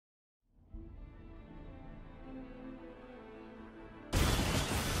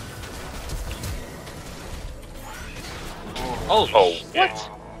Oh, what?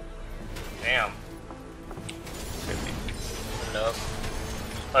 Damn. No.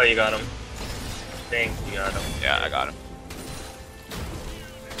 Oh, you got him. I think you got him. Yeah, I got him.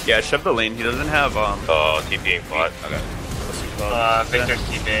 Yeah, shove the lane. He doesn't have Oh, TPing bot. Okay. Victor's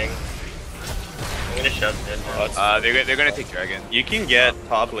keeping. I'm gonna shove it. They're gonna take dragon. You can get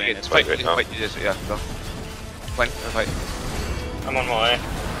top lane. It's fight. Fight. Yeah, go. Fight. I'm on my way.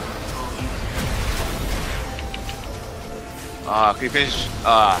 Can you finish?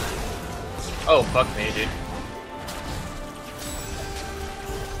 Oh, fuck me, dude.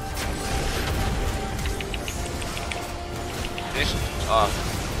 Finish.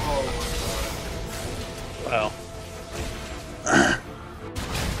 Well.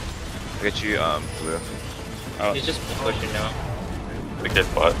 I got you, blue. Oh. He's just pushing now. Victor's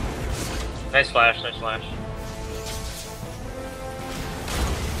bot. Nice flash, nice flash.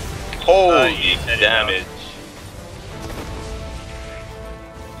 Holy damage.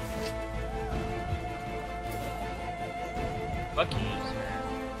 Fuck you,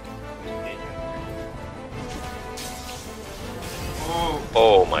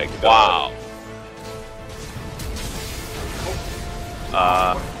 Oh my god.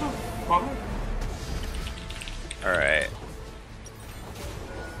 Wow. Alright.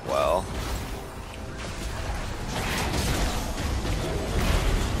 Well.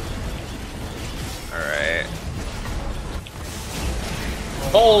 Alright.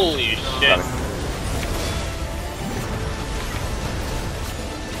 Holy shit.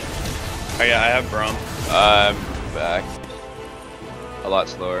 Oh yeah, I have Brom. I'm back. A lot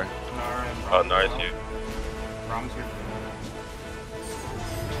slower. Oh, Nara's here. Brom's here.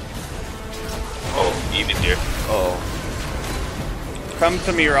 Oh, Eva's here. Oh. Come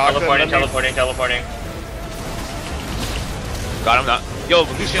to me, Rocka. Teleporting. Got him not. Yo,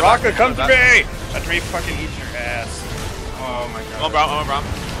 Lucian. Rocka, come to me! After he fucking eats your ass. Oh my god. I'm on Brom.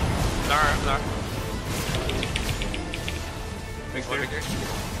 Nara. Victor.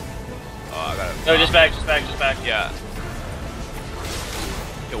 Oh, I got it. No, just back. Yeah.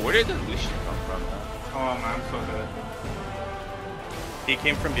 Yo, where did the Lucian come from? Oh man, I'm so good. He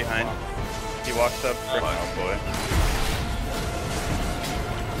came from behind. He walked up. Oh boy.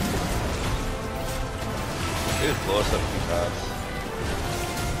 They just blow us up too fast.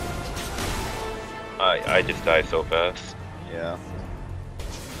 I just die so fast. Yeah.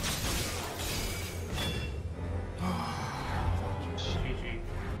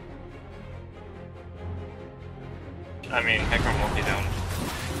 I mean, Hecarim won't be down.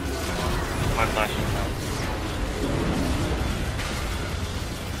 My flash is down.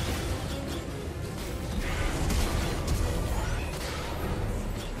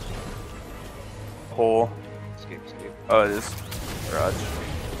 Hole. Escape. Oh, it is. Garage.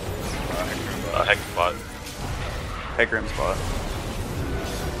 Heck spot. Hecarim spot.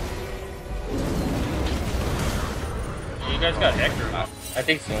 You guys got Hecarim. I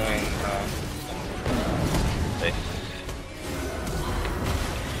think so. Nice.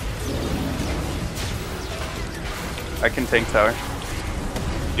 I can tank tower.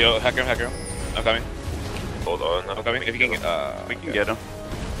 Yo, Hecarim. I'm coming. Hold on. I'm coming. If you can get, We can get him.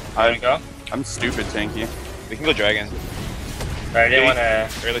 Go? I'm stupid tanky. We can go dragon. Alright, I didn't wanna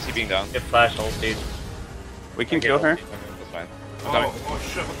Or let's see being down. get flash ulted. We can kill her. That's fine. Oh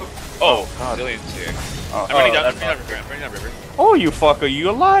shit, what the Oh, Zillion's here. Oh. I'm running down that's river. Oh, you fucker, you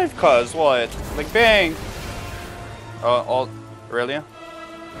alive, cuz what? Like, bang! Alt, Aurelia?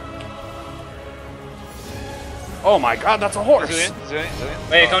 Oh my god, that's a horse! Zillion.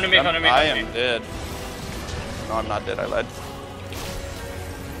 Wait, come to me. I am dead. No, I'm not dead, I led.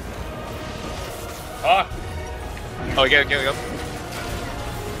 Ah! Oh, get go.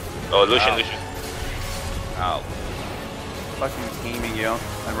 Oh, Lucian. Ow. Fucking aiming you.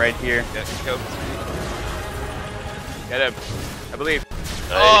 I'm right here. Yeah, just go. Get him. I believe.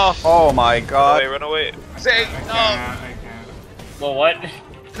 Nice. Oh my god. Run away. Say no. I can't. Well, what?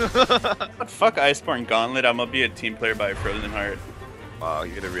 What fuck Iceborne Gauntlet? I'm gonna be a team player by Frozen Heart. Wow,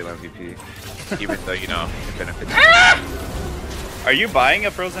 you're the real MVP. Even though, you know, it benefits. Are you buying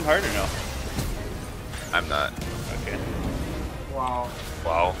a Frozen Heart or no? I'm not. Okay. Wow.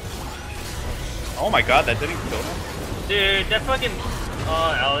 Wow. Oh my god, that didn't kill him? Dude, that fucking...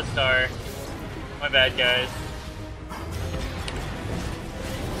 Oh, Alistar. My bad, guys.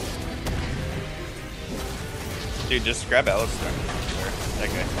 Dude, just grab Alistar. That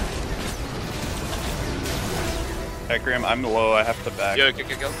guy. Hecarim, I'm low, I have to back. Yo,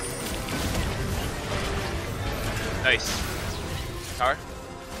 kill. Nice. Tower?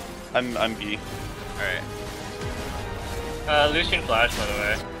 I'm B. Alright. Lucian flash, by the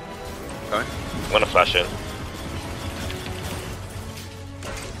way. Coming? I'm gonna flash in.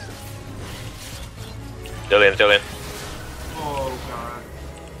 Still in, still in. Oh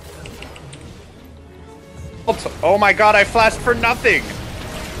god. Oh my god, I flashed for nothing!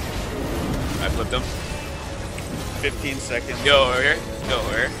 I flipped him. 15 seconds. Go over here. Go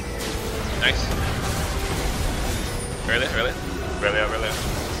over here. Nice. Early.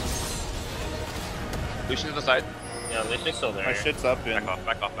 Lucian to the side. Yeah, Lucian's still there. My shit's up in.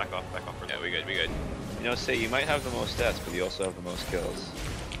 Back off. Yeah, we good. You know, say you might have the most stats, but you also have the most kills.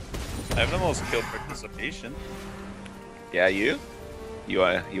 I have the most kill participation. Yeah, you? You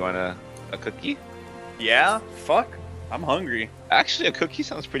want a cookie? Yeah? Fuck. I'm hungry. Actually, a cookie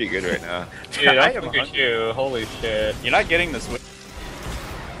sounds pretty good right now. Dude, I I am look at hungry. you. Holy shit. You're not getting this with.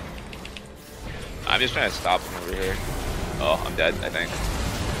 I'm just trying to stop him over here. Oh, I'm dead, I think.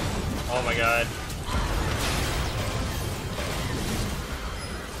 Oh my god.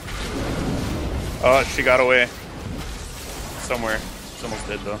 Oh, she got away. Somewhere. She's almost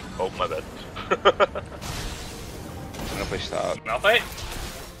dead though. Oh, my bad. I'm gonna push stop. Malphite?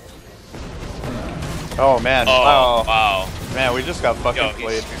 Oh man. Oh, wow. Man, we just got fucking Yo, he's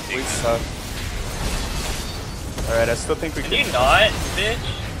played. sprinting, We man. suck. Alright, I still think we Can can. you not,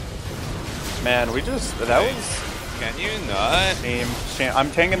 bitch? Man, we just. That was. Can you not? Shame.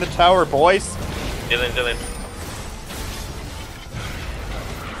 I'm tanking the tower, boys. Dylan. I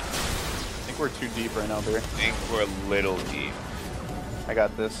think we're too deep right now, Bear. I think we're a little deep. I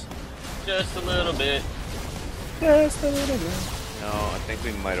got this. Just a little bit. Just a little bit. No, I think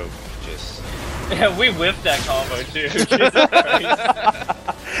we might have just... Yeah, we whiffed that combo too. Jesus Christ.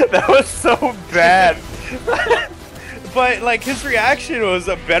 That was so bad. But like his reaction was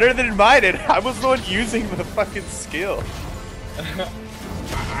better than mine, and I was the one using the fucking skill.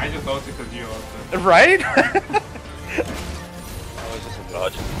 I just ulted because you ulted. Right? That was just a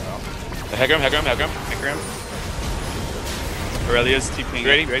dodge. Heck him. Akram. Aurelia's TPing.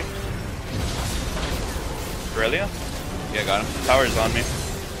 Ready? Aurelia? Yeah, got him. Tower's on me.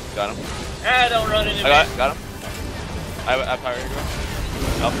 Got him. Ah, don't run into me. Got him. I power you.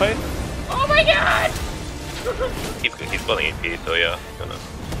 I'll fight. Oh my god! He's pulling AP, so yeah. Gonna...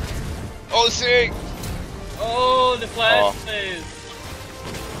 Oh, sick! Oh, the flash phase.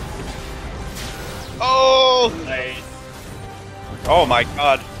 Oh! Nice. Oh my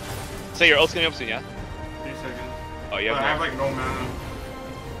god. So your ult's gonna be up soon, yeah? 3 seconds. Oh, you But I have have no... like no mana.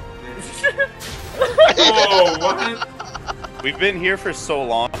 Oh, what? We've been here for so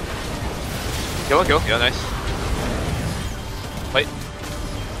long. Kill. Yeah, nice. Wait.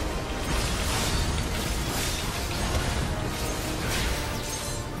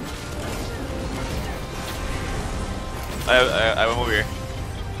 I have him over here.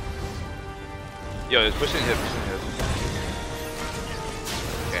 Yo, just push the inhib.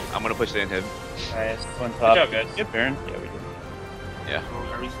 Okay, I'm gonna push the inhib. Nice. One top. Good job, guys. Get Baron. Yeah, we did. Yeah. So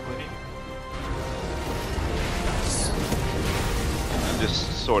are we splitting? I'm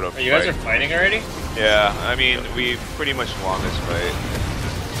just sort of. You guys are fighting already? Yeah, I mean, we pretty much won this fight.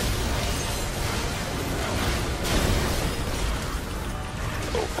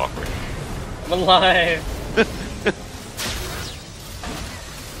 Oh, awkward. I'm alive.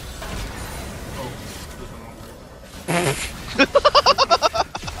 Oh, this one won't work.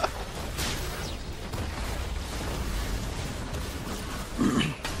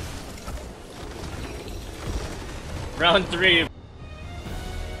 Round 3.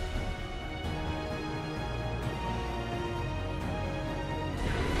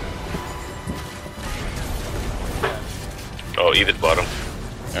 Oh, Edith bottom.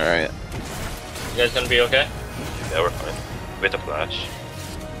 Alright. You guys gonna be okay? Yeah, we're fine. With a flash.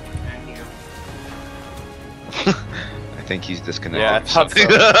 And here. I think he's disconnected. Yeah, I thought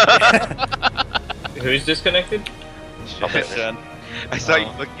so. Who's disconnected? Shen. I saw you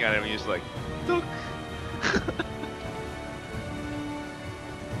looking at him and he was like, look.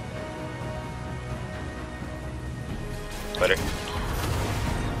 Better.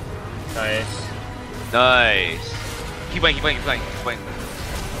 Nice. Nice. Keep playing.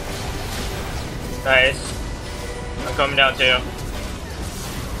 Nice. I'm coming down too.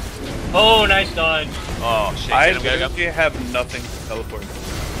 Oh, nice dodge. Oh shit. I Get him. literally have nothing to teleport.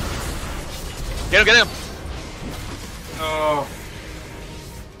 Get him. Oh.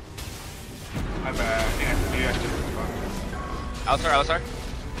 My bad. I think I should do that. Alistar.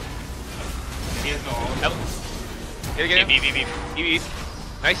 He has no ult. Yep. Get him. Beep.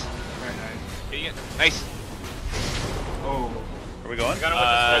 Nice. Very nice. Getting it. Nice. Oh. Are we going? Got him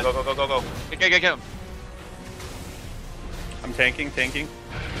with the Go. Get him. I'm tanking.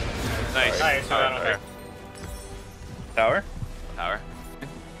 Nice. Nice, we got him there. Tower? Tower.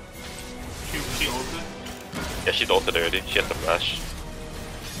 She ulted. Yeah, she's ulted already. She has the flash.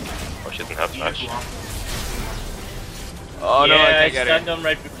 Or she doesn't have He flash. just lost. Oh no, I I can't get stunned it. him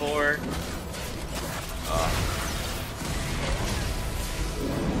right before.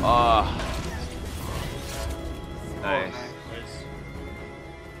 Nice.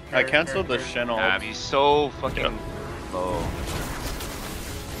 I canceled the Shen ult. Damn, he's so fucking low.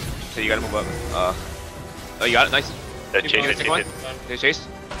 So you gotta move up. Oh, you got it. Nice. Chase it, chase it. Okay, chase.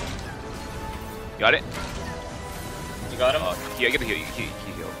 You got it. You got him? Yeah, get the heal. He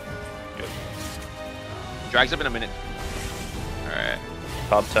healed. Good. Drags up in a minute. All right.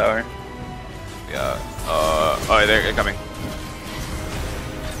 Top tower. Yeah. Oh, they're coming.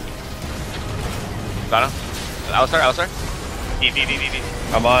 Got him. Alistar. D.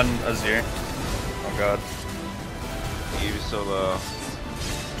 I'm on Azir. Oh god. He was so low.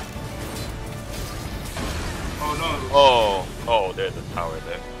 Oh no. Oh, there's a tower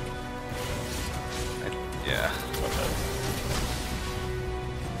there. Yeah.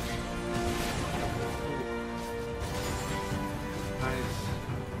 Nice.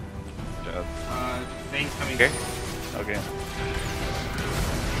 Good job. Things coming. Okay. Okay.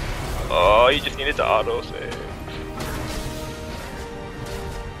 Oh, you just needed the auto save.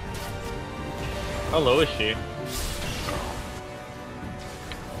 How low is she?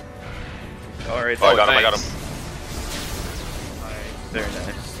 Alright. Oh, I got him. Very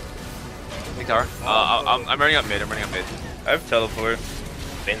nice. Big tower. I'm running up mid. I have teleport.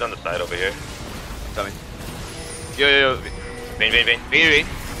 Bane's on the side over here. Coming. Yo. Bane. Vayne.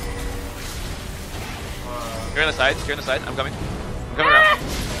 You're on the side. I'm coming around.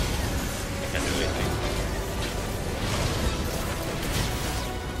 Can't do anything.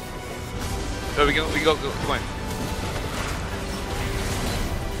 No, we can go. Come on.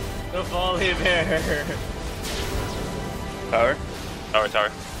 The volley bear. Power. Tower.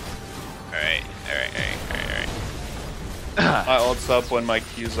 Alright. My ult's up. When my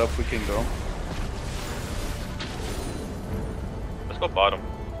Q's up, we can go. Let's go bottom.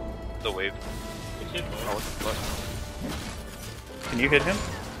 The wave. Can you hit him?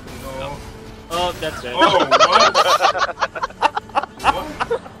 No. Oh, that's it. Oh,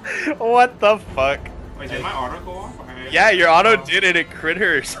 what? What the fuck? Wait, did my auto go off? Yeah, your auto did it. It crit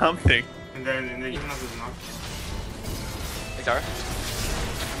her or something. And then even though it's not. Big tower.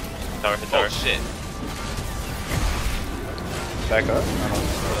 Tower. Oh shit. Back up.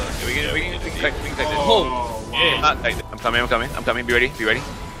 We can take this. Oh, wow. Not take this. I'm coming. Be ready.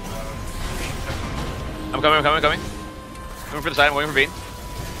 I'm coming. Coming for the side. I'm waiting for Vayne.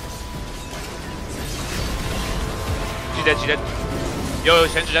 She's dead. Yo,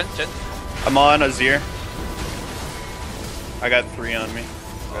 Shen. I'm on Azir. I got 3 on me.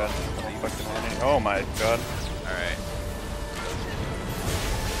 God, oh my god. Alright.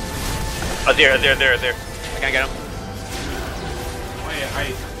 Azir. I can't get him. Wait,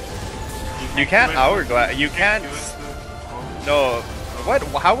 You can't hourglass. You do can't. it to- No. What?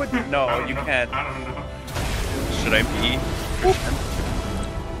 How would? No, I don't you know. can't. I don't know. Should I be?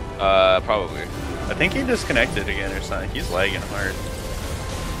 Probably. I think he disconnected again or something. He's lagging hard.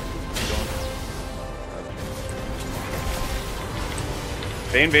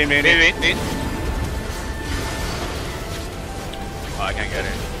 Vayne. Vayne. Oh, I can't get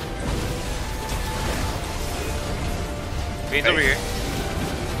it. Vayne's over here.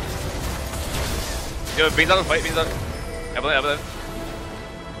 Yo, Vayne's out of the fight. I believe.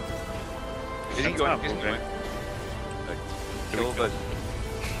 Is he going?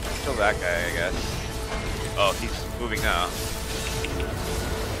 Kill that guy, I guess. Oh, he's moving now.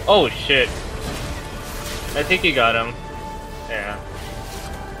 Oh shit. I think you got him. Yeah.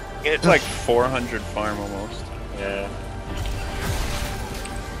 It's like 400 farm almost. Yeah.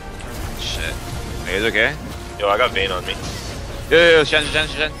 Shit. Hey, is it okay? Yo, I got Bane on me. Yo, Shen.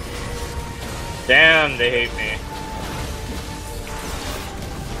 Damn, they hate me.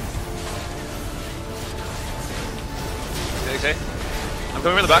 What did he say? I'm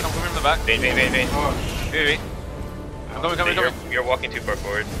coming from the back. Bane. Oh, Vayne. I'm coming. You're walking too far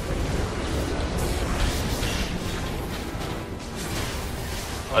forward.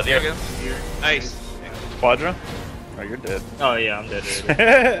 Azir. here. Nice. Quadra? Oh, you're dead. Oh yeah, I'm dead already.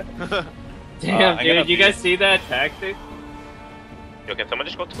 Damn, I'm gonna dude, you guys see that tactic? Yo, can someone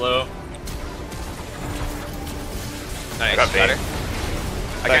just go Slow. Nice. got Vayne. Got it.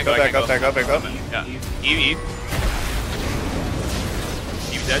 I can't go. Back up. Yeah. Eve.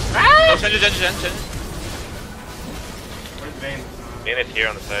 Eve's dead. Ah! Oh, Shen. Where's Vayne? Bane is here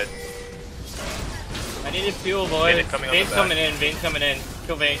on the side. I need a fuel, boys. Vayne coming on Vayne's the back. coming in.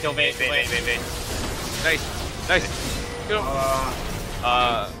 Kill Vayne. Bane. Nice. Kill him. Okay.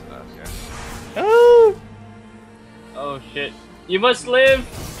 Oh! Oh shit. You must live!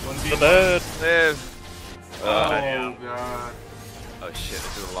 The bed. Live. Oh god. Oh shit,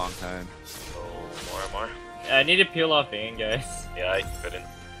 this is a long time. Oh, more. I need to peel off Vayne, guys. Yeah, I couldn't.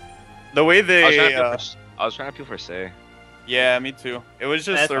 The way they, I was trying to peel for Say. yeah, me too. It was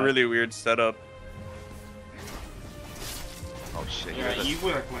just That's a fine. really weird setup. Oh shit. Yeah, here's a- you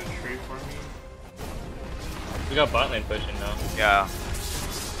would like went straight for me. We got bot lane pushing now. Yeah.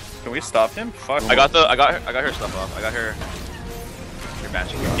 Can we stop him? Fuck. I got her stuff off. I got her. Her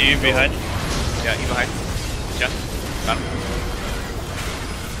banshee. You behind? Yeah, he behind. Yeah. Got him.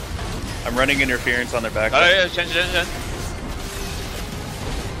 I'm running interference on their back. Got it, yeah, Chen.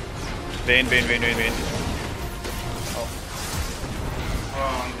 Vayne. Oh,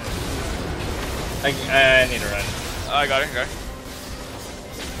 I need to run. I got her.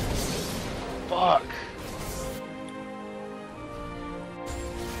 Fuck.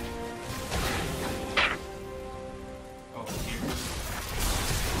 oh, here.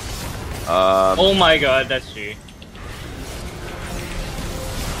 Oh my god, that's she.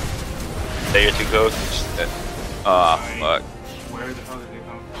 There you two go. Fuck. Where the hell did they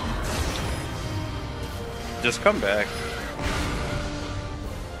come from? Just come back.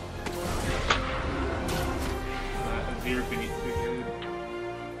 Azir beneath the good.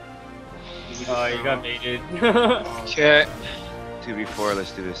 Oh, you got baited. Okay. 2v4,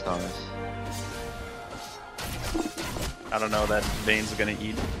 let's do this, Thomas. I don't know, that Vayne's gonna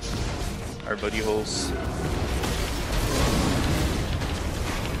eat our buddy holes.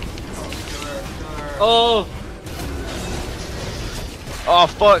 Oh! Oh,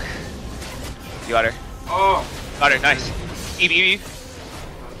 fuck. You got her. Oh! Got her, nice. Eve.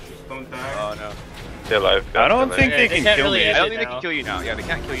 Just don't die. Oh, no. Still alive. I don't Still think alive. they They can can't kill really me. I end don't it think they now. can kill you now. Yeah, they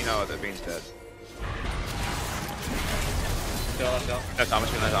can't kill you now that Vayne's dead. Go. No,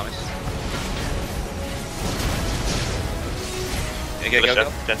 Thomas. Yeah,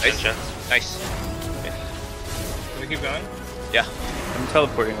 go. Chen. Nice. Can we keep going? Yeah. I'm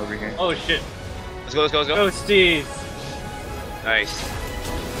teleporting over here. Oh shit. Let's go. Go, Steve. Nice.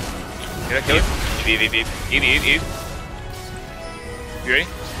 Kill it. Eve. Eve. You ready?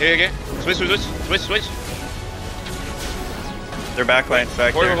 Here. Switch. Their backline's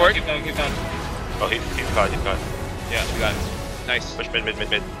back there. Forward. Keep going. Oh, he's caught. Yeah, we got it. Nice. Push mid.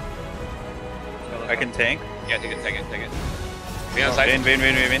 I can tank. Yeah, take it. Be on side. Vayne.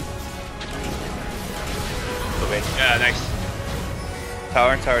 Go Vayne. Yeah, nice.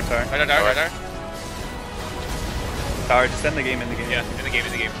 Tower. Right. Tower, just end the game, Yeah, in the game.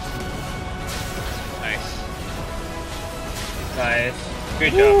 Nice. Nice.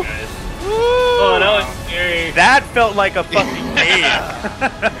 Good job, guys. Oh, that was scary. That felt like a fucking game.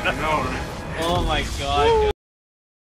 Yeah, I know, right? Oh my god,